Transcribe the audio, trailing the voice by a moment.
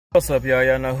What's up, y'all?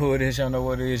 Y'all know who it is. Y'all know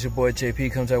what it is. Your boy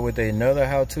JP comes out with another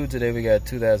how-to. Today we got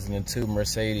 2002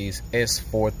 Mercedes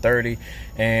S430,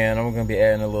 and I'm going to be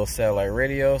adding a little satellite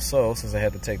radio. So since I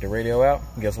had to take the radio out,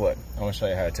 guess what? I'm going to show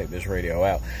you how to take this radio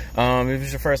out. If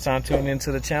it's your first time tuning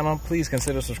into the channel, please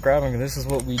consider subscribing. This is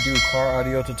what we do: car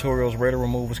audio tutorials, radio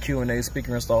removals, Q&A,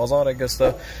 speaker installs, all that good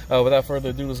stuff. Without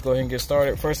further ado, let's go ahead and get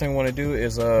started. First thing we want to do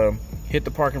is hit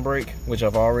the parking brake, which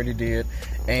I've already did,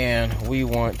 and we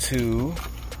want to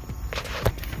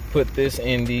put this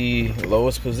in the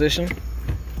lowest position.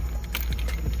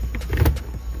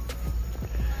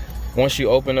 Once you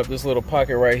open up this little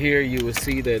pocket right here, you will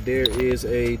see that there is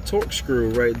a torque screw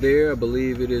right there. I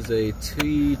believe it is a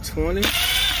T20.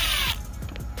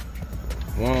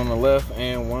 One on the left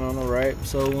and one on the right.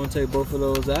 So we want to take both of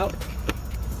those out.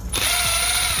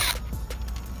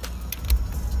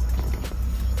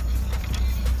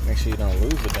 Make sure you don't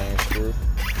lose the dang screw.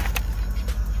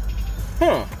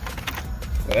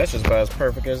 Well, that's just about as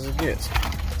perfect as it gets.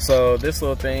 So this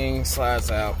little thing slides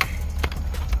out,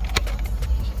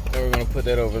 and we're gonna put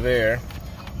that over there.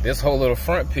 This whole little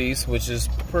front piece, which is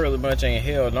pretty much ain't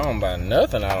held on by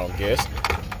nothing, I don't guess,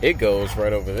 it goes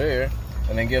right over there.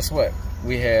 And then guess what?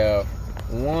 We have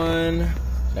one.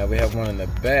 Now we have one in the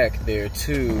back there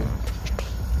too.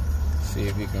 See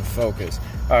if you can focus.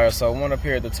 All right, so one up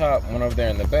here at the top, one over there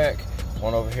in the back,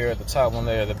 one over here at the top, one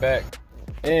there at the back.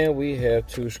 And we have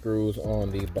two screws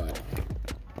on the bottom.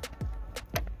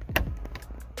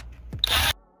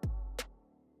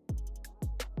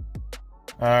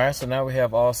 All right, so now we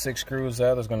have all 6 screws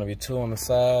out. There's going to be 2 on the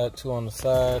side, 2 on the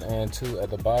side, and 2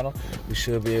 at the bottom. We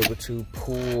should be able to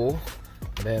pull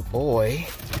that boy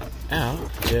out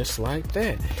just like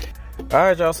that. All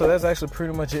right, y'all, so that's actually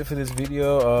pretty much it for this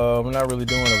video. I'm not really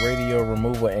doing a radio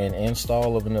removal and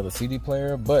install of another CD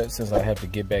player, but since I have to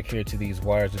get back here to these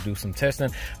wires to do some testing,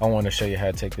 I want to show you how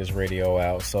to take this radio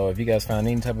out. So if you guys found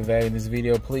any type of value in this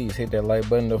video, please hit that like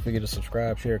button. Don't forget to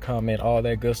subscribe, share, comment, all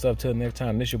that good stuff. Till next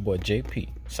time, this your boy JP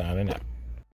signing out.